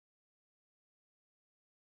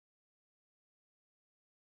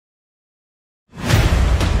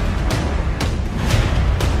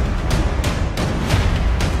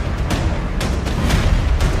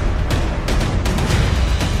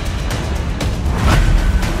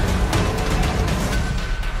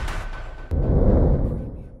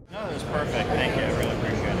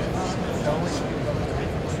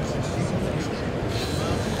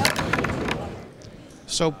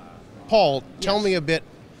So, Paul, tell Yes. me a bit,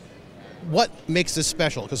 what makes this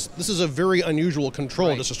special? Because this is a very unusual control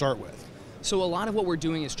Right. just to start with. So a lot of what we're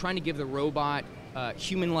doing is trying to give the robot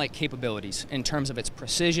human-like capabilities in terms of its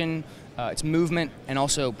precision, its movement, and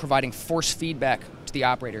also providing force feedback to the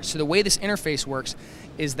operator. So the way this interface works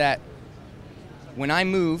is that when I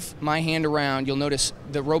move my hand around, you'll notice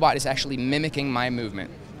the robot is actually mimicking my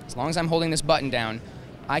movement. As long as I'm holding this button down,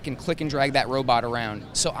 I can click and drag that robot around.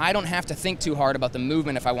 So I don't have to think too hard about the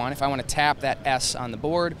movement if I want. If I want to tap that S on the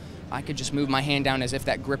board, I could just move my hand down as if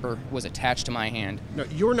that gripper was attached to my hand. No,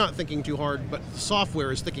 you're not thinking too hard, but the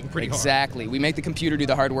software is thinking pretty hard. Exactly. We make the computer do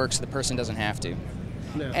the hard work so the person doesn't have to.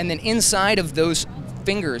 No. And then inside of those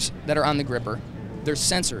fingers that are on the gripper, there's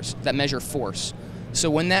sensors that measure force. So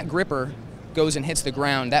when that gripper goes and hits the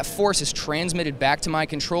ground, that force is transmitted back to my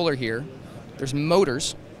controller here. There's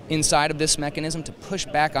motors inside of this mechanism to push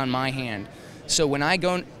back on my hand. So when I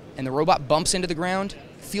go and the robot bumps into the ground,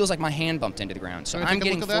 it feels like my hand bumped into the ground. So Can I I'm take a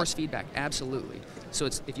getting look at that? force feedback. Absolutely. So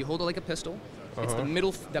it's if you hold it like a pistol, it's the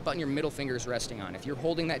middle, that button your middle finger is resting on. If you're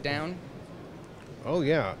holding that down, Oh,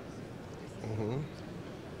 yeah.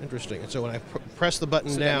 Interesting. And so when I press the button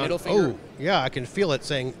So that down, middle finger- oh, yeah, I can feel it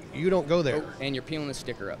saying, you don't go there. and you're peeling the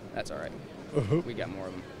sticker up. That's all right. We got more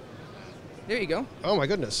of them. There you go. Oh, my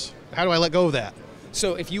goodness. How do I let go of that?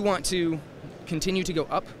 So if you want to continue to go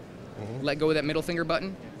up, let go of that middle finger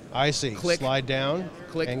button. I see. Click, Slide down,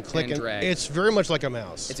 click, and click, and drag. It's very much like a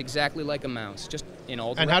mouse. It's exactly like a mouse, just in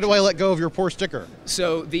all directions. And how do I let go of your poor sticker?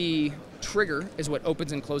 So the trigger is what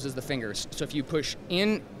opens and closes the fingers. So if you push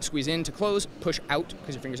in, squeeze in to close, push out,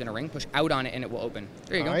 because your finger's in a ring, push out on it and it will open.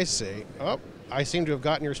 There you go. I see. Oh, I seem to have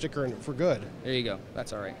gotten your sticker in for good. There you go.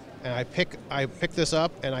 That's all right. And I pick this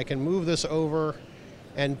up, and I can move this over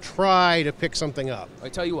and try to pick something up. I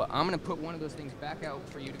tell you what, I'm going to put one of those things back out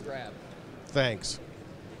for you to grab. Thanks.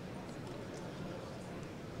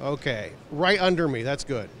 Okay, right under me. That's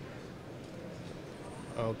good.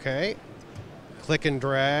 Okay. Click and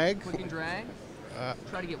drag. Click and drag.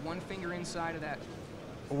 Try to get one finger inside of that.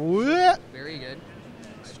 Whoop. Very good.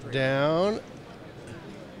 Straight. Down.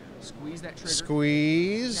 Squeeze that trigger.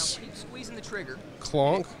 Squeeze. Now keep squeezing the trigger.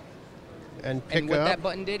 Clonk. And pick And what up. that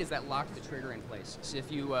button did is that locked the trigger in place. So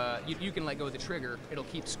if you can let go of the trigger, it'll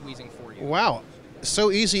keep squeezing for you. Wow. So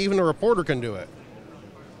easy, even a reporter can do it.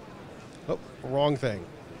 Oh, wrong thing.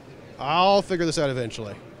 I'll figure this out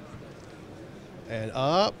eventually. And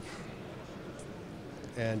up.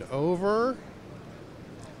 And over.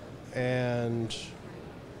 And...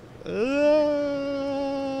 oh,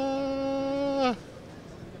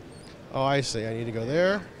 I see. I need to go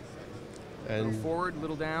there. Little And forward,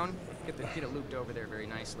 little down. Get it looped over there very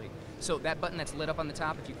nicely. So that button that's lit up on the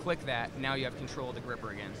top, if you click that, now you have control of the gripper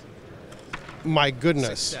again. my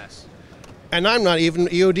goodness. Success. And I'm not even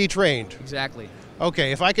EOD trained. Exactly.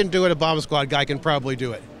 Okay, if I can do it, a bomb squad guy can probably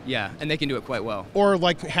do it. Yeah, and they can do it quite well. Or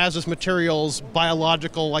like hazardous materials,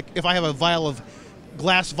 biological, like if I have a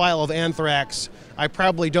glass vial of anthrax, I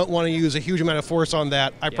probably don't want to use a huge amount of force on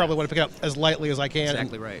that. I probably want to pick it up as lightly as I can.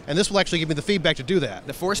 Exactly right. And this will actually give me the feedback to do that.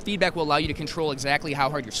 The force feedback will allow you to control exactly how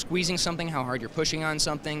hard you're squeezing something, how hard you're pushing on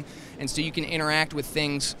something, and so you can interact with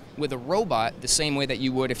things with a robot the same way that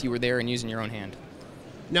you would if you were there and using your own hand.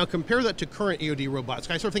 Now compare that to current EOD robots.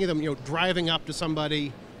 I start thinking of them, driving up to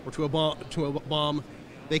somebody or to a bomb.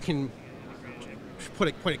 They can put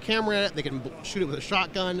a camera at it. They can shoot it with a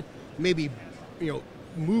shotgun. Maybe,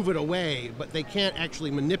 move it away, but they can't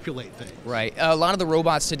actually manipulate things. Right. A lot of the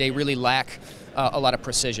robots today really lack a lot of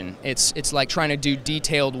precision. It's like trying to do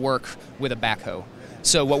detailed work with a backhoe.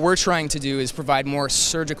 So what we're trying to do is provide more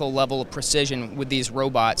surgical level of precision with these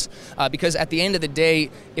robots, because at the end of the day,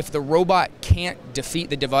 if the robot can't defeat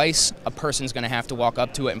the device, a person's going to have to walk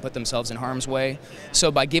up to it and put themselves in harm's way. So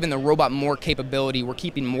by giving the robot more capability, we're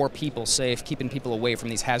keeping more people safe, keeping people away from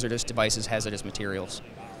these hazardous devices, hazardous materials.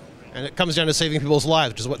 And it comes down to saving people's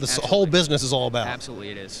lives, which is what this whole business is all about. Absolutely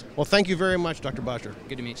it is. Well, thank you very much, Dr. Bosher.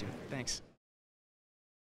 Good to meet you. Thanks.